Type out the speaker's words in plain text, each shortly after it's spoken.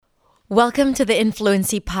Welcome to the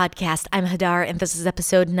Influency Podcast. I'm Hadar, and this is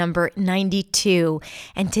episode number 92.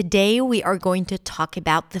 And today we are going to talk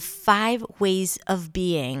about the 5 ways of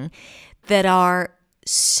being that are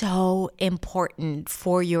so important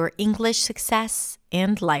for your English success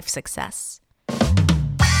and life success.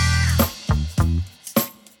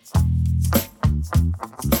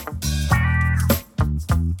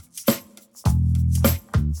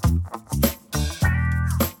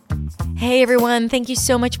 Hey everyone, thank you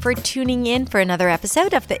so much for tuning in for another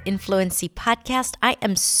episode of the Influency Podcast. I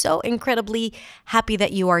am so incredibly happy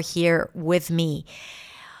that you are here with me.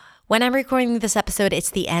 When I'm recording this episode,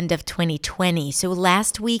 it's the end of 2020. So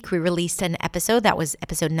last week we released an episode, that was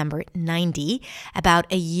episode number 90, about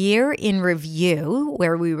a year in review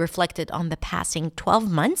where we reflected on the passing 12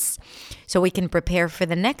 months so we can prepare for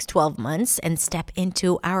the next 12 months and step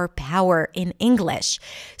into our power in English.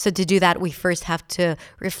 So to do that, we first have to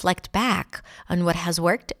reflect back on what has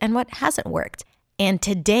worked and what hasn't worked. And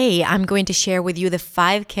today I'm going to share with you the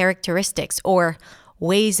 5 characteristics or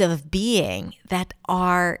ways of being that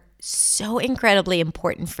are so incredibly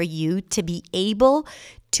important for you to be able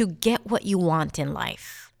to get what you want in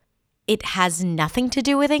life. It has nothing to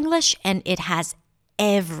do with English, and it has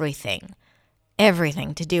everything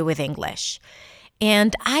to do with English.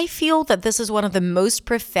 And I feel that this is one of the most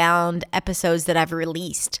profound episodes that I've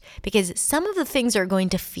released because some of the things are going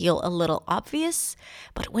to feel a little obvious,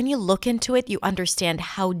 but when you look into it, you understand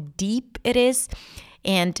how deep it is,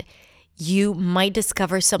 and you might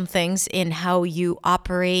discover some things in how you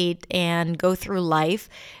operate and go through life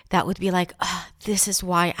that would be like, this is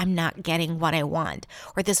why I'm not getting what I want,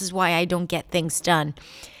 or this is why I don't get things done.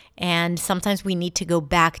 And sometimes we need to go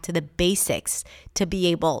back to the basics to be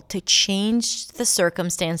able to change the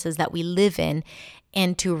circumstances that we live in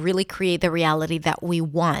and to really create the reality that we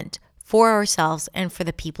want for ourselves and for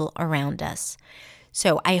the people around us.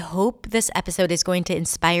 So I hope this episode is going to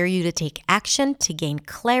inspire you to take action, to gain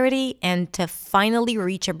clarity, and to finally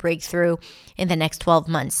reach a breakthrough in the next 12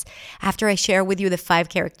 months. After I share with you the 5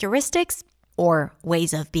 characteristics or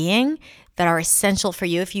ways of being that are essential for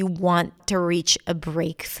you if you want to reach a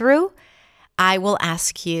breakthrough, I will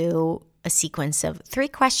ask you a sequence of 3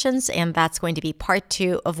 questions, and that's going to be part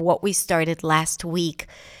 2 of what we started last week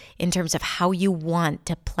in terms of how you want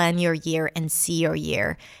to plan your year and see your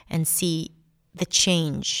year and see the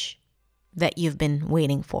change that you've been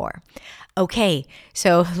waiting for. Okay,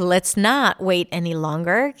 so let's not wait any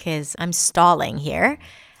longer because I'm stalling here.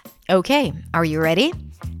 Okay, are you ready?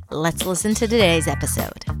 Let's listen to today's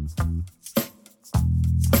episode.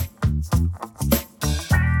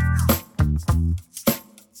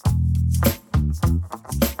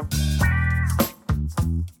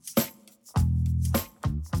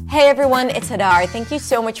 Hey everyone, it's Hadar. Thank you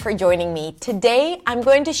so much for joining me. Today, I'm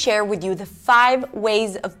going to share with you the 5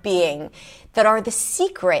 ways of being that are the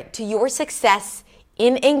secret to your success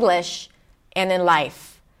in English and in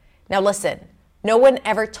life. Now listen, no one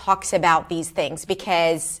ever talks about these things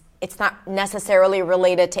because it's not necessarily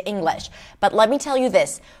related to English. But let me tell you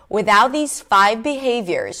this, without these 5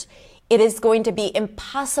 behaviors, it is going to be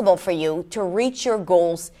impossible for you to reach your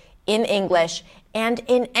goals in English and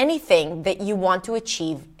in anything that you want to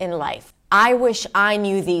achieve in life. I wish I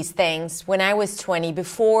knew these things when I was 20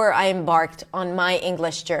 before I embarked on my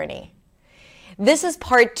English journey. This is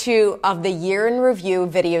part 2 of the Year in Review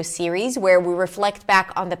video series where we reflect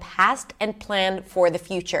back on the past and plan for the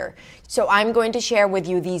future. So I'm going to share with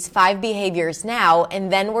you these 5 behaviors now,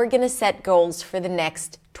 and then we're going to set goals for the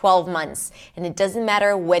next 12 months. And it doesn't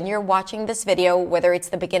matter when you're watching this video, whether it's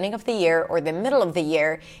the beginning of the year or the middle of the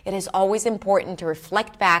year, it is always important to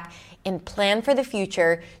reflect back and plan for the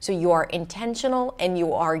future so you are intentional and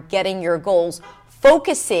you are getting your goals,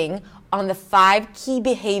 focusing on the 5 key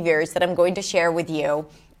behaviors that I'm going to share with you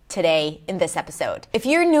today in this episode. If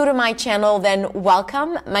you're new to my channel, then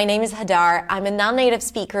welcome. My name is Hadar. I'm a non-native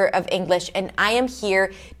speaker of English, and I am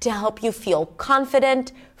here to help you feel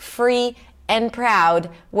confident, free, and proud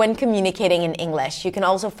when communicating in English. You can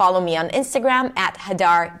also follow me on Instagram at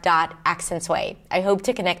hadar.accentsway. I hope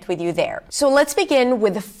to connect with you there. So let's begin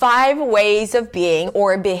with the 5 ways of being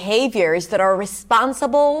or behaviors that are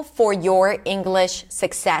responsible for your English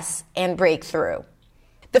success and breakthrough.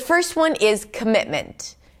 The first one is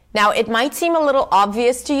commitment. Now, it might seem a little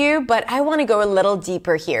obvious to you, but I want to go a little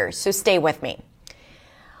deeper here, so stay with me.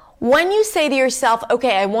 When you say to yourself,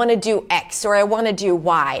 okay, I want to do X or I want to do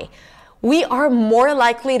Y, we are more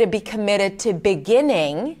likely to be committed to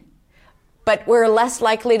beginning, but we're less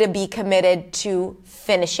likely to be committed to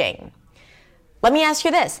finishing. Let me ask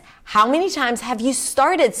you this. How many times have you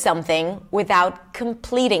started something without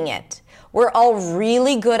completing it? We're all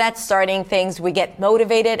really good at starting things. We get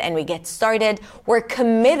motivated and we get started. We're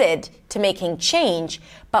committed to making change,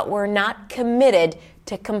 but we're not committed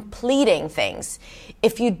to completing things.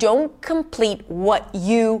 If you don't complete what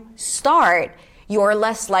you start, you're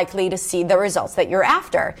less likely to see the results that you're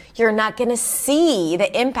after. You're not going to see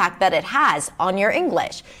the impact that it has on your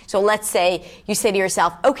English. So let's say you say to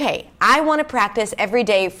yourself, okay, I want to practice every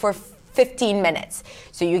day for 15 minutes.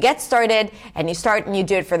 So you get started and you start and you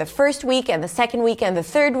do it for the first week and the second week and the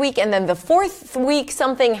third week, and then the fourth week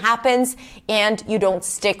something happens and you don't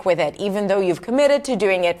stick with it, even though you've committed to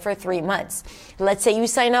doing it for 3 months. Let's say you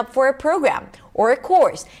sign up for a program or a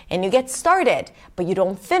course and you get started, but you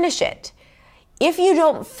don't finish it. If you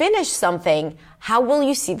don't finish something, how will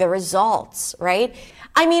you see the results, right?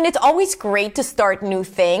 I mean, it's always great to start new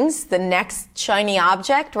things, the next shiny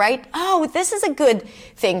object, right? Oh, this is a good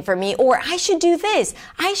thing for me, or I should do this,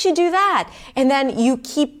 I should do that. And then you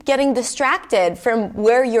keep getting distracted from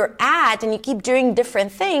where you're at and you keep doing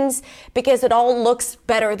different things because it all looks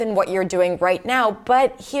better than what you're doing right now.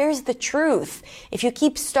 But here's the truth. If you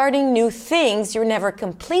keep starting new things, you're never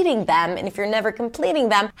completing them. And if you're never completing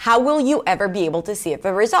them, how will you ever be able to see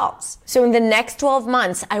the results? So in the next 12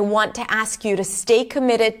 months, I want to ask you to stay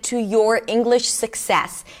committed to your English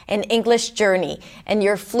success and English journey and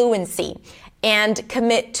your fluency, and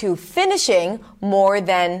commit to finishing more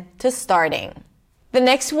than to starting. The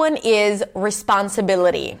next one is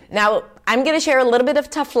responsibility. Now, I'm going to share a little bit of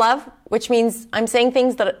tough love, which means I'm saying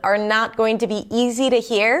things that are not going to be easy to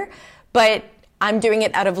hear, but I'm doing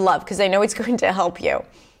it out of love because I know it's going to help you.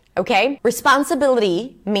 Okay?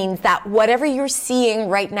 Responsibility means that whatever you're seeing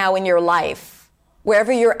right now in your life,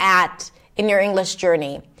 wherever you're at in your English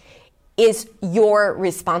journey, is your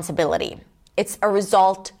responsibility. It's a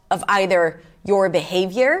result of either your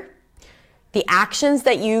behavior, the actions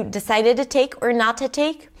that you decided to take or not to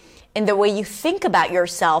take, and the way you think about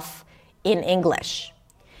yourself in English.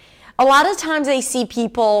 A lot of times I see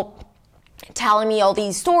people telling me all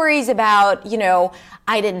these stories about,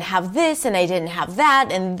 I didn't have this and I didn't have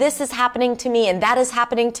that, and this is happening to me and that is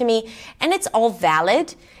happening to me, and it's all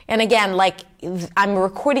valid. And again, I'm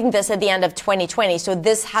recording this at the end of 2020, so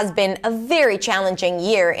this has been a very challenging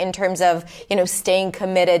year in terms of, staying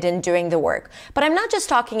committed and doing the work. But I'm not just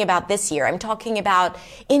talking about this year. I'm talking about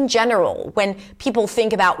in general, when people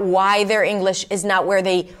think about why their English is not where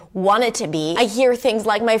they want it to be. I hear things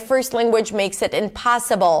like, my first language makes it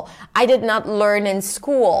impossible. I did not learn in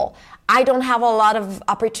school. I don't have a lot of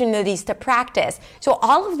opportunities to practice. So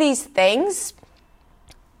all of these things,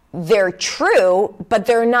 they're true, but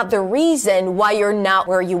they're not the reason why you're not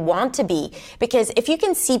where you want to be. Because if you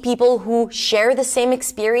can see people who share the same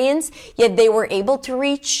experience, yet they were able to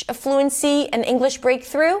reach a fluency and English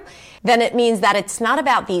breakthrough, then it means that it's not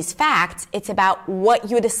about these facts, it's about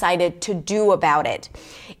what you decided to do about it.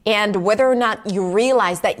 And whether or not you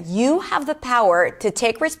realize that you have the power to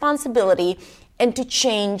take responsibility and to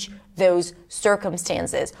change those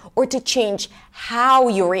circumstances, or to change how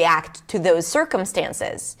you react to those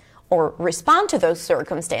circumstances or respond to those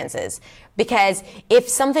circumstances. Because if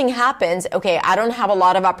something happens, okay, I don't have a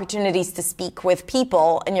lot of opportunities to speak with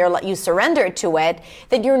people, and you surrender to it,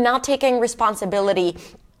 then you're not taking responsibility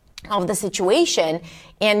of the situation,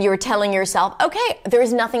 and you're telling yourself, okay,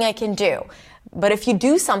 there's nothing I can do. But if you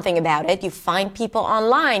do something about it, you find people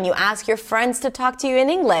online, you ask your friends to talk to you in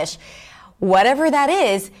English, whatever that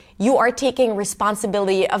is, you are taking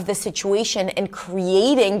responsibility of the situation and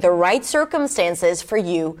creating the right circumstances for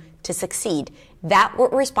you to succeed. That's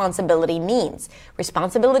what responsibility means.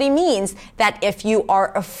 Responsibility means that if you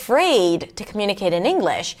are afraid to communicate in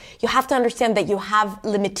English, you have to understand that you have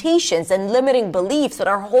limitations and limiting beliefs that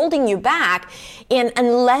are holding you back. And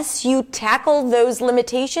unless you tackle those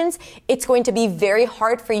limitations, it's going to be very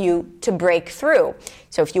hard for you to break through.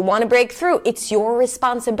 So if you want to break through, it's your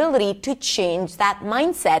responsibility to change that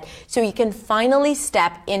mindset so you can finally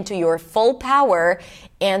step into your full power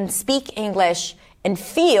and speak English and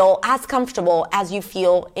feel as comfortable as you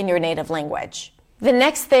feel in your native language. The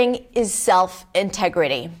next thing is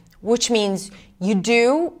self-integrity, which means you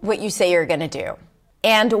do what you say you're going to do.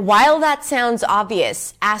 And while that sounds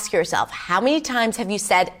obvious, ask yourself, how many times have you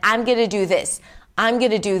said, I'm going to do this, I'm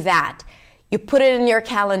going to do that? You put it in your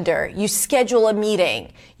calendar, you schedule a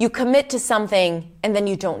meeting, you commit to something, and then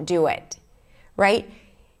you don't do it, right?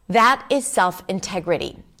 That is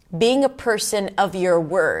self-integrity. Being a person of your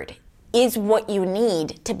word is what you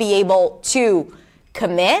need to be able to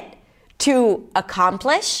commit, to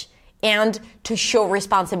accomplish, and to show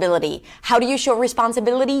responsibility. How do you show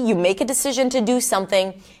responsibility? You make a decision to do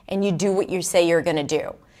something and you do what you say you're going to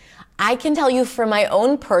do. I can tell you from my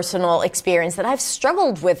own personal experience that I've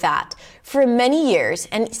struggled with that for many years.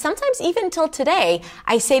 And sometimes even till today,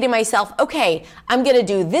 I say to myself, okay, I'm going to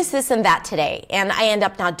do this, and that today. And I end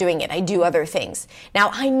up not doing it. I do other things. Now,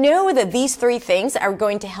 I know that these three things are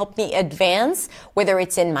going to help me advance, whether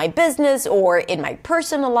it's in my business or in my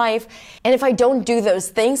personal life. And if I don't do those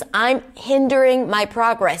things, I'm hindering my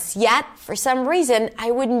progress. Yet, for some reason, I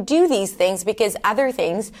wouldn't do these things because other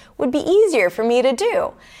things would be easier for me to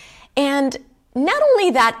do. And not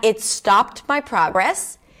only that it stopped my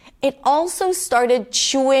progress, it also started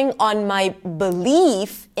chewing on my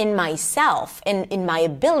belief in myself and in my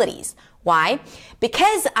abilities. Why?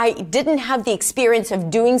 Because I didn't have the experience of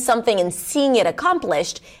doing something and seeing it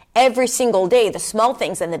accomplished every single day, the small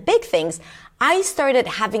things and the big things, I started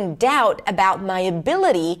having doubt about my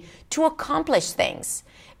ability to accomplish things.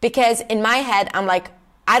 Because in my head, I'm like,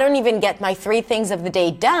 I don't even get my 3 things of the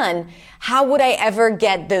day done. How would I ever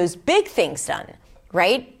get those big things done,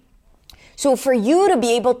 right? So for you to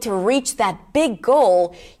be able to reach that big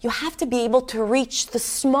goal, you have to be able to reach the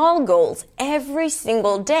small goals every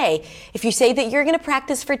single day. If you say that you're going to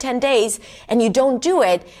practice for 10 days and you don't do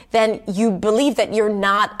it, then you believe that you're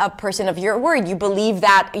not a person of your word. You believe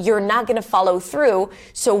that you're not going to follow through.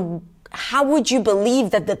 So how would you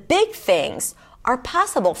believe that the big things are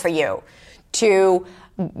possible for you? To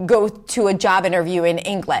go to a job interview in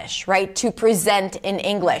English, right? To present in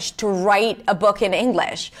English, to write a book in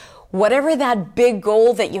English. Whatever that big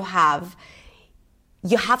goal that you have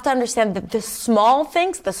to understand that the small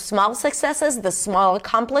things, the small successes, the small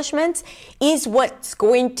accomplishments is what's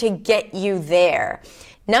going to get you there.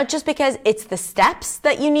 Not just because it's the steps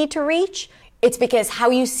that you need to reach, it's because how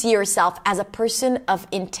you see yourself as a person of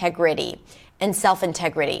integrity and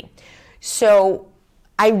self-integrity. So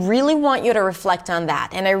I really want you to reflect on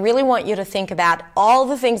that. And I really want you to think about all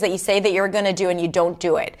the things that you say that you're going to do and you don't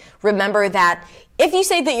do it. Remember that if you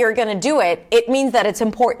say that you're going to do it, it means that it's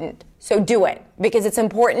important. So do it because it's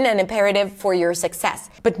important and imperative for your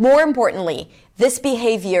success. But more importantly, this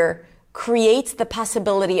behavior creates the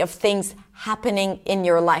possibility of things happening in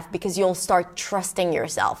your life because you'll start trusting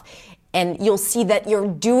yourself and you'll see that you're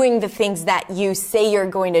doing the things that you say you're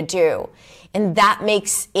going to do. And that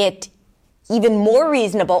makes it even more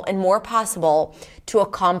reasonable and more possible to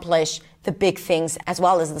accomplish the big things as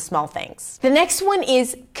well as the small things. The next one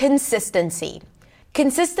is consistency.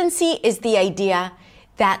 Consistency is the idea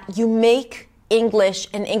that you make English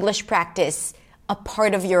and English practice a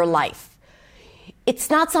part of your life. It's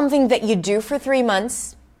not something that you do for 3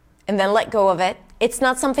 months and then let go of it. It's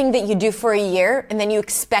not something that you do for a year and then you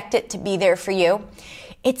expect it to be there for you.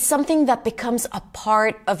 It's something that becomes a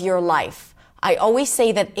part of your life. I always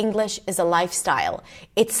say that English is a lifestyle.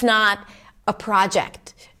 It's not a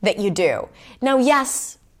project that you do. Now,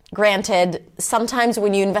 yes, granted, sometimes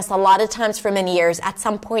when you invest a lot of times for many years, at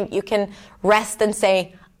some point you can rest and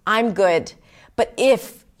say, I'm good. But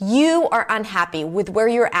if you are unhappy with where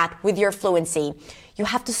you're at with your fluency, you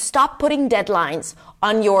have to stop putting deadlines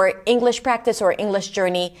on your English practice or English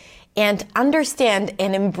journey and understand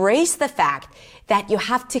and embrace the fact that you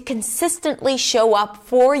have to consistently show up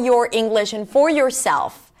for your English and for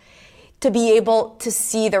yourself to be able to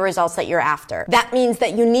see the results that you're after. That means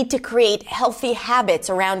that you need to create healthy habits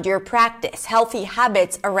around your practice, healthy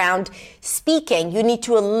habits around speaking. You need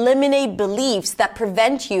to eliminate beliefs that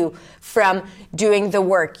prevent you from doing the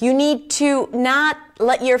work. You need to not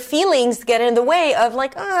let your feelings get in the way of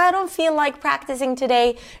like, oh, I don't feel like practicing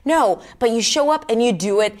today. No, but you show up and you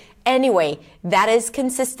do it anyway. That is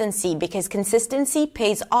consistency because consistency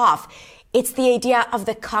pays off. It's the idea of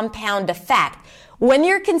the compound effect. When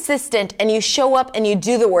you're consistent and you show up and you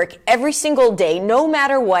do the work every single day, no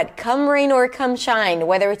matter what, come rain or come shine,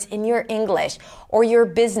 whether it's in your English or your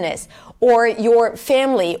business or your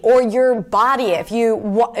family or your body, if you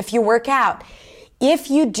work out,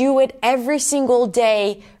 if you do it every single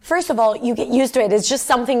day, first of all, you get used to it. It's just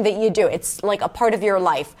something that you do. It's like a part of your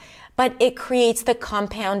life. But it creates the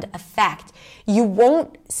compound effect. You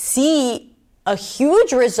won't see a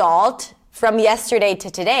huge result from yesterday to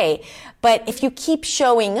today, but if you keep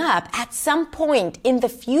showing up, at some point in the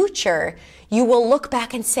future, you will look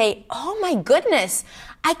back and say, oh my goodness,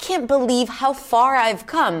 I can't believe how far I've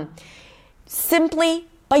come simply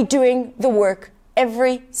by doing the work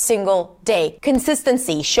every single day.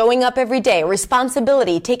 Consistency, showing up every day,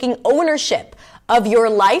 responsibility, taking ownership of your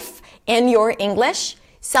life and your English.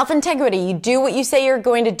 Self-integrity, you do what you say you're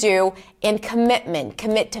going to do, and commitment.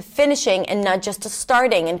 Commit to finishing and not just to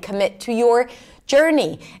starting, and commit to your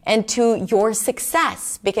journey and to your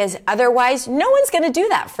success, because otherwise no one's going to do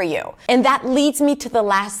that for you. And that leads me to the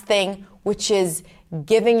last thing, which is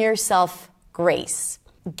giving yourself grace.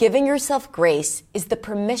 giving yourself grace is the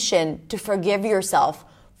permission to forgive yourself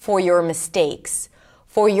for your mistakes,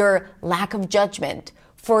 for your lack of judgment,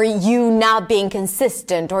 for you not being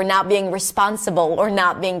consistent or not being responsible or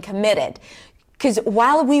not being committed. Because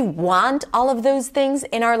while we want all of those things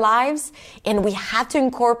in our lives, and we have to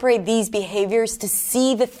incorporate these behaviors to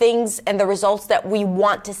see the things and the results that we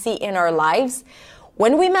want to see in our lives,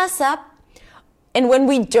 when we mess up and when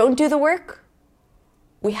we don't do the work,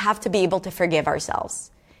 we have to be able to forgive ourselves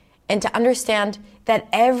and to understand that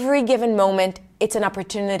every given moment, it's an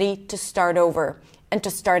opportunity to start over and to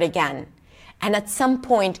start again. And at some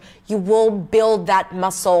point, you will build that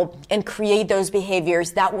muscle and create those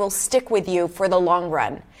behaviors that will stick with you for the long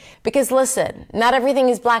run. Because listen, not everything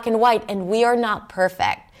is black and white, and we are not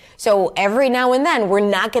perfect. So every now and then, we're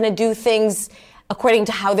not going to do things according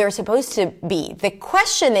to how they're supposed to be. The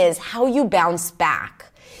question is how you bounce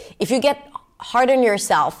back. If you get hard on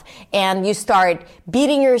yourself and you start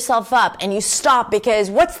beating yourself up and you stop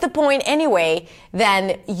because what's the point anyway,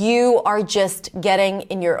 then you are just getting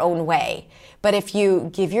in your own way. But if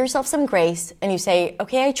you give yourself some grace and you say,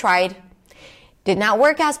 okay, I tried, did not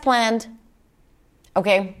work as planned.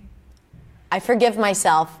 Okay, I forgive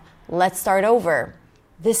myself. Let's start over.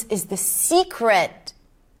 This is the secret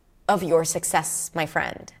of your success, my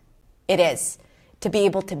friend. It is to be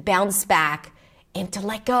able to bounce back and to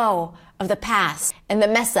let go of the past and the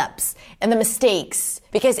mess ups and the mistakes.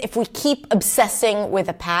 Because if we keep obsessing with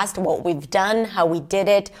the past, what we've done, how we did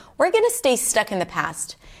it, we're going to stay stuck in the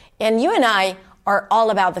past. And you and I are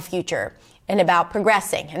all about the future and about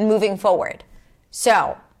progressing and moving forward.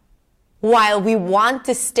 So while we want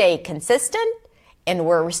to stay consistent and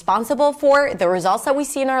we're responsible for the results that we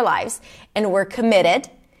see in our lives and we're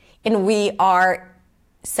committed and we are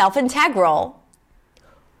self-integral,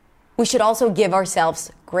 we should also give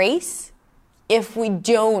ourselves grace if we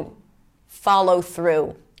don't follow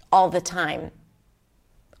through all the time.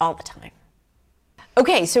 All the time.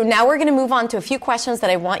 Okay, so now we're going to move on to a few questions that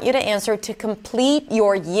I want you to answer to complete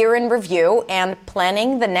your year in review and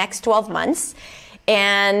planning the next 12 months.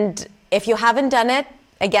 And if you haven't done it,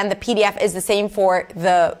 again, the PDF is the same for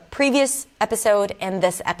the previous episode and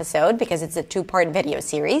this episode because it's a 2-part video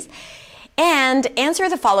series. And answer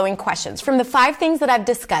the following questions. From the 5 things that I've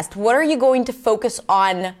discussed, what are you going to focus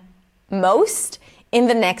on most in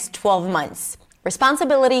the next 12 months?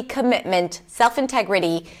 Responsibility, commitment,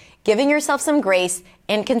 self-integrity, giving yourself some grace,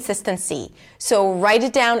 and consistency. So write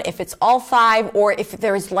it down if it's all 5 or if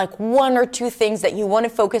there's like 1 or 2 things that you want to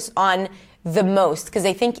focus on the most, because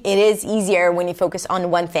I think it is easier when you focus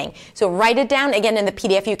on one thing. So write it down. Again, in the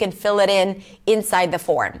PDF, you can fill it in inside the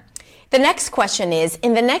form. The next question is,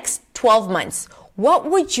 in the next 12 months, what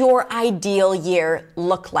would your ideal year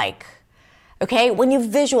look like? Okay, when you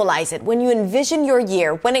visualize it, when you envision your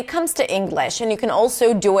year, when it comes to English, and you can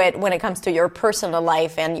also do it when it comes to your personal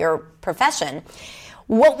life and your profession,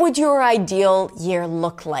 what would your ideal year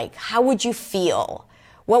look like? How would you feel?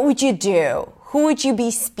 What would you do? Who would you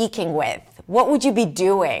be speaking with? What would you be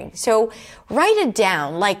doing? So write it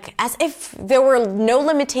down like as if there were no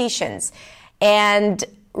limitations and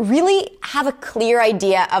really have a clear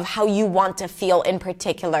idea of how you want to feel in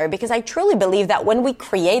particular, because I truly believe that when we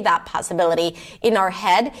create that possibility in our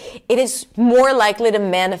head, it is more likely to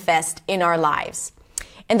manifest in our lives.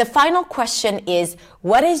 And the final question is,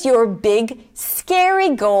 what is your big,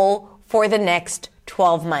 scary goal for the next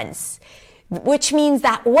 12 months? Which means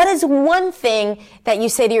that what is one thing that you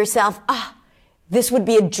say to yourself, this would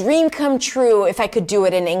be a dream come true if I could do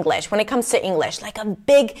it in English, when it comes to English, like a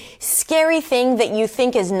big, scary thing that you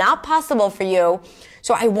think is not possible for you.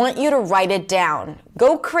 So I want you to write it down.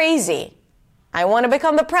 Go crazy. I want to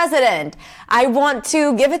become the president. I want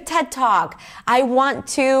to give a TED Talk. I want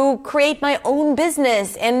to create my own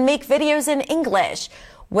business and make videos in English.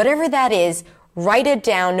 Whatever that is, write it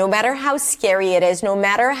down, no matter how scary it is, no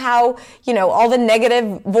matter how, all the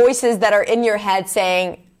negative voices that are in your head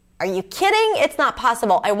saying, are you kidding? It's not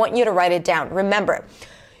possible. I want you to write it down. Remember,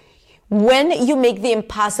 when you make the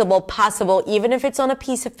impossible possible, even if it's on a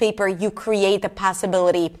piece of paper, you create the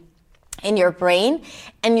possibility in your brain,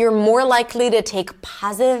 and you're more likely to take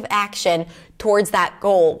positive action towards that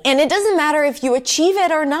goal. And it doesn't matter if you achieve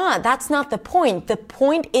it or not. That's not the point. The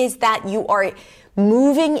point is that you are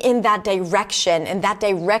moving in that direction, and that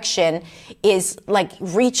direction is like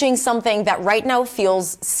reaching something that right now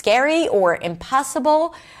feels scary or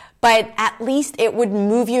impossible, but at least it would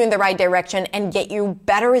move you in the right direction and get you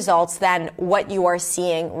better results than what you are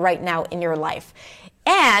seeing right now in your life.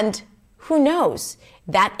 And who knows,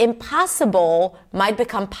 that impossible might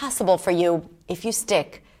become possible for you if you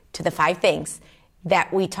stick to the 5 things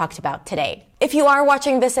that we talked about today. If you are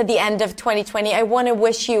watching this at the end of 2020, I want to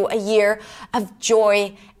wish you a year of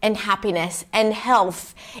joy and happiness and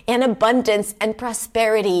health and abundance and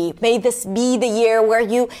prosperity. May this be the year where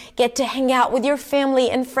you get to hang out with your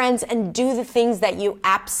family and friends and do the things that you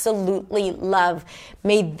absolutely love.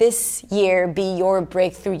 May this year be your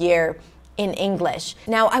breakthrough year in English.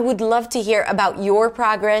 Now, I would love to hear about your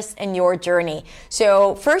progress and your journey.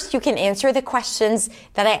 So first, you can answer the questions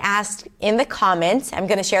that I asked in the comments. I'm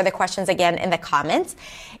going to share the questions again in the comments.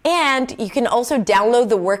 And you can also download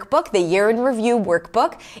the workbook, the Year in Review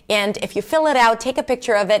workbook. And if you fill it out, take a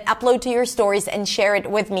picture of it, upload to your stories, and share it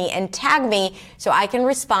with me and tag me so I can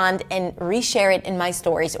respond and reshare it in my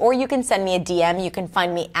stories. Or you can send me a DM. You can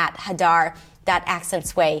find me at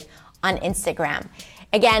hadar.accentsway on Instagram.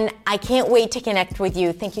 Again, I can't wait to connect with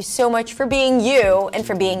you. Thank you so much for being you and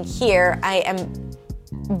for being here. I am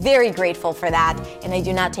very grateful for that, and I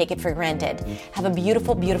do not take it for granted. Have a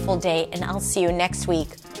beautiful, beautiful day, and I'll see you next week,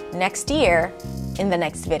 next year, in the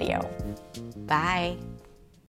next video. Bye.